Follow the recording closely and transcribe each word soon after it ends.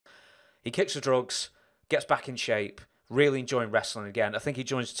He kicks the drugs, gets back in shape, really enjoying wrestling again. I think he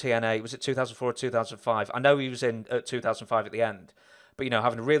joins TNA. Was it 2004 or 2005? I know he was in 2005 at the end. But,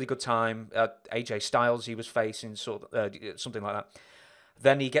 having a really good time. AJ Styles he was facing, something like that.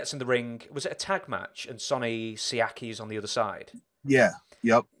 Then he gets in the ring. Was it a tag match? And Sonny Saiki is on the other side. Yeah.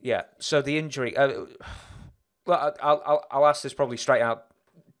 Yep. Yeah. So the injury. Well, I'll ask this probably straight out.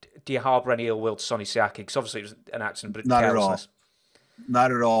 Do you harbour any ill will to Sonny Saiki? Because obviously it was an accident, but Not at all.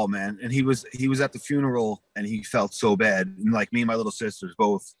 Not at all, man. And he was at the funeral, and he felt so bad. And like me and my little sisters,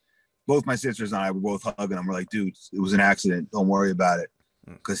 both my sisters and I were both hugging him. We're like, dude, it was an accident. Don't worry about it.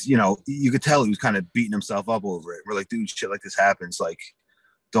 Because you could tell he was kind of beating himself up over it. We're like, dude, shit like this happens. Like,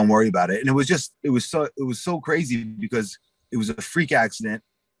 don't worry about it. And it was so crazy because it was a freak accident.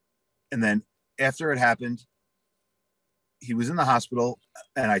 And then after it happened, he was in the hospital,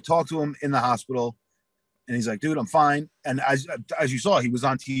 and I talked to him in the hospital, and he's like, dude, I'm fine. And as you saw, he was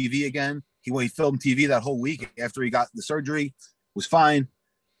on TV again. He filmed TV that whole week after he got the surgery, was fine.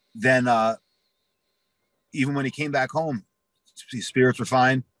 Then even when he came back home, his spirits were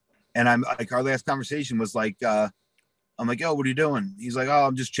fine. And I'm like, our last conversation was like, I'm like, yo, what are you doing? He's like, oh,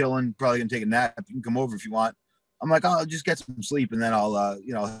 I'm just chilling. Probably gonna take a nap. You can come over if you want. I'm like, oh, I'll just get some sleep, and then I'll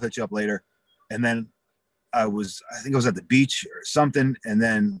hit you up later. And then I think I was at the beach or something. And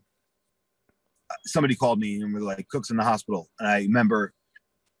then somebody called me and we're like, Cook's in the hospital. And I remember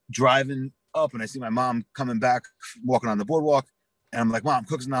driving up, and I see my mom coming back, walking on the boardwalk. And I'm like, Mom,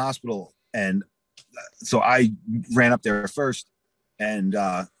 Cook's in the hospital. And so I ran up there first. And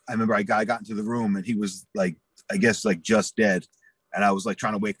I remember I got into the room, and he was like, I guess like just dead. And I was like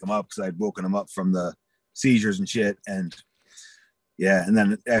trying to wake him up because I'd woken him up from the seizures and shit. And yeah. And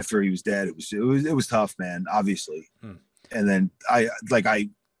then after he was dead, it was tough, man, obviously. And then I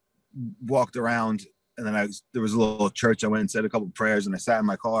walked around, and then there was a little church. I went and said a couple of prayers, and I sat in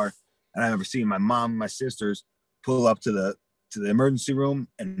my car, and I remember seeing my mom and my sisters pull up to the emergency room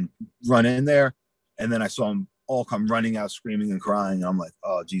and run in there. And then I saw them all come running out, screaming and crying. And I'm like,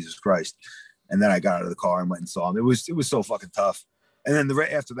 oh, Jesus Christ. And then I got out of the car and went and saw him. It was so fucking tough. And then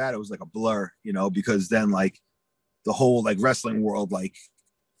after that, it was like a blur, because then like the whole like wrestling world like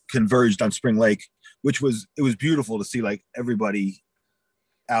converged on Spring Lake, it was beautiful to see like everybody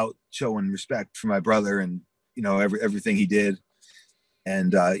out showing respect for my brother and everything he did.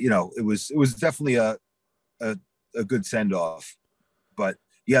 And it was definitely a good send off. But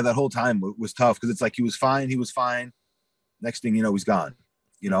yeah, that whole time was tough because it's like he was fine. Next thing you know, he's gone.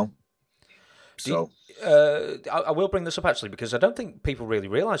 So I will bring this up actually because I don't think people really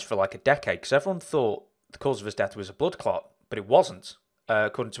realised for like a decade, because everyone thought the cause of his death was a blood clot, but it wasn't,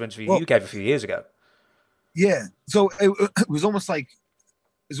 according to an interview you gave a few years ago. Yeah, so it was almost like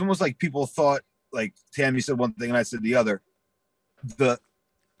people thought like Tammy said one thing and I said the other. The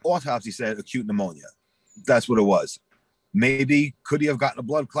autopsy said acute pneumonia. That's what it was. Maybe could he have gotten a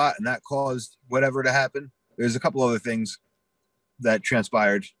blood clot and that caused whatever to happen? There's a couple other things that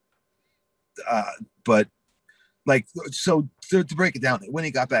transpired. But like, so to break it down, when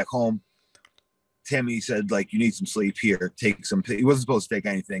he got back home, Tammy said like, you need some sleep here, take some, he wasn't supposed to take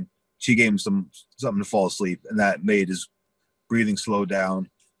anything. She gave him something to fall asleep, and that made his breathing slow down.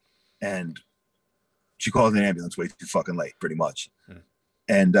 And she called an ambulance way too fucking late, pretty much.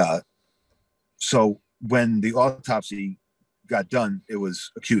 And so when the autopsy got done, it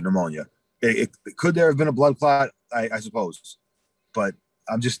was acute pneumonia. Could there have been a blood clot? I suppose, but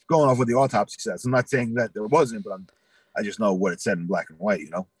I'm just going off what the autopsy says. I'm not saying that there wasn't, but I just know what it said in black and white,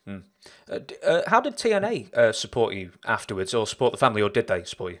 How did TNA support you afterwards, or support the family, or did they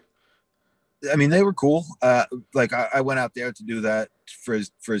support you? I mean, they were cool. Like I went out there to do that for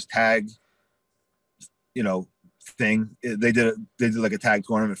his tag, thing. They did like a tag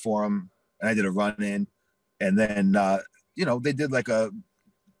tournament for him, and I did a run in, and then they did like a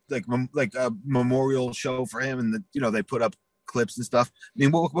memorial show for him, and they put up clips and stuff. I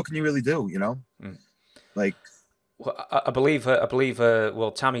mean, what can you really do, Like, well, I believe.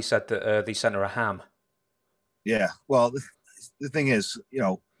 Well, Tammy said that they sent her a ham. Yeah. Well, the thing is,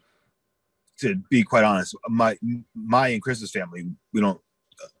 to be quite honest, my and Chris's family,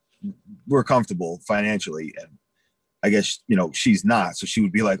 we're comfortable financially, and I guess she's not. So she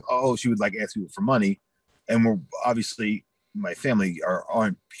would be like, oh, she would like ask people for money, and we're obviously my family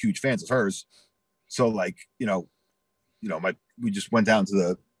aren't huge fans of hers. So like we just went down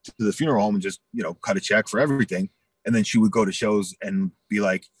to the funeral home and just cut a check for everything, and then she would go to shows and be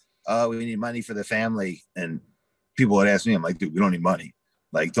like, oh, we need money for the family, and people would ask me, I'm like, dude, we don't need money.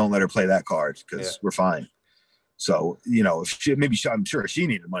 Like, don't let her play that card because we're fine. So, if I'm sure she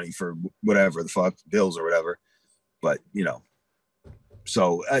needed money for whatever the fuck, bills or whatever. But,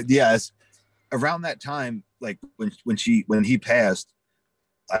 So yes, around that time, like when he passed,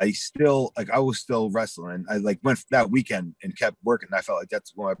 I still like I was still wrestling. I like went that weekend and kept working. I felt like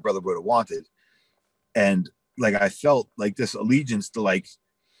that's what my brother would have wanted, and like I felt like this allegiance to like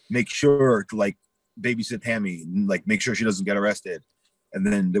make sure to like babysit Tammy and like make sure she doesn't get arrested. And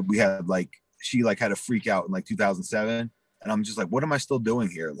then we had like she like had a freak out in like 2007, and I'm just like, what am I still doing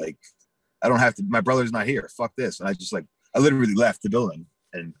here? Like, I don't have to. My brother's not here. Fuck this. And I just like I literally left the building,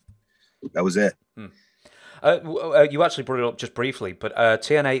 and that was it. You actually brought it up just briefly, but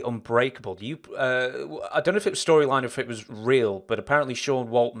TNA Unbreakable. I don't know if it was storyline or if it was real, but apparently Sean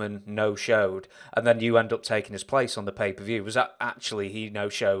Waltman no-showed, and then you end up taking his place on the pay-per-view. Was that actually he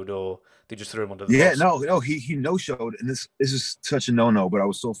no-showed, or they just threw him under the bus? No, he no-showed, and this is such a no-no. But I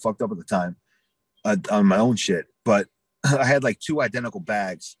was so fucked up at the time on my own shit. But I had like 2 identical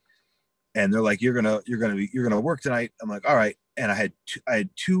bags, and they're like, you're gonna work tonight. I'm like, all right. And I had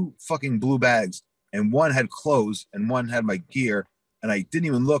 2 fucking blue bags. And one had clothes and one had my gear. And I didn't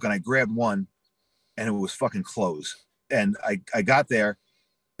even look, and I grabbed one, and it was fucking clothes. And I got there,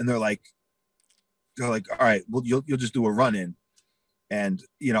 and they're like, all right, well, you'll just do a run in. And,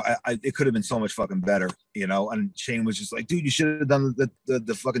 you know, it could have been so much fucking better, you know? And Shane was just like, dude, you should have done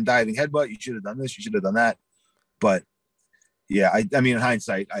the fucking diving headbutt. You should have done this. You should have done that. But yeah, I mean, in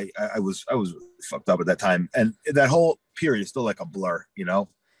hindsight, I was fucked up at that time. And that whole period is still like a blur, you know,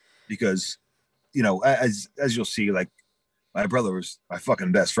 because, you know, as you'll see, like my brother was my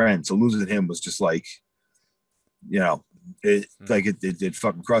fucking best friend. So losing him was just like, you know, it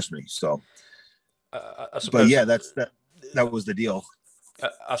fucking crushed me. So, I suppose, but yeah, that was the deal.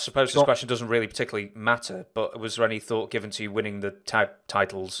 I suppose this question doesn't really particularly matter, but was there any thought given to you winning the tag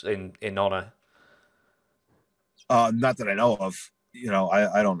titles in honor? Not that I know of. You know,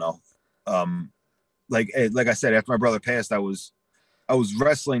 I don't know. Like I said, after my brother passed, I was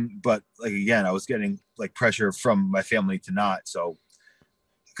wrestling, but like again, I was getting like pressure from my family to not. So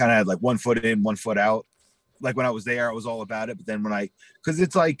kind of had like 1 foot in, 1 foot out. Like when I was there, I was all about it. But then because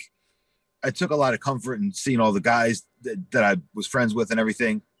it's like I took a lot of comfort in seeing all the guys that I was friends with and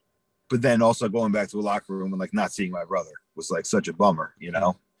everything. But then also going back to a locker room and like not seeing my brother was like such a bummer, you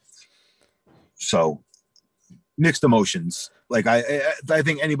know? So mixed emotions. Like I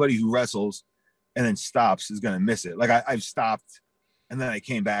think anybody who wrestles and then stops is going to miss it. Like I've stopped, and then I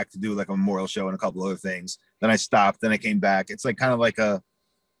came back to do like a memorial show and a couple other things. Then I stopped, then I came back. It's like kind of like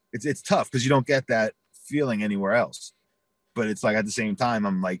it's tough because you don't get that feeling anywhere else. But it's like at the same time,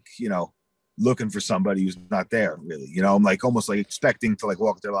 I'm like, you know, looking for somebody who's not there really. You know, I'm like almost like expecting to like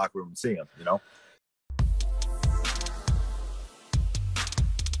walk into the locker room and see him, you know?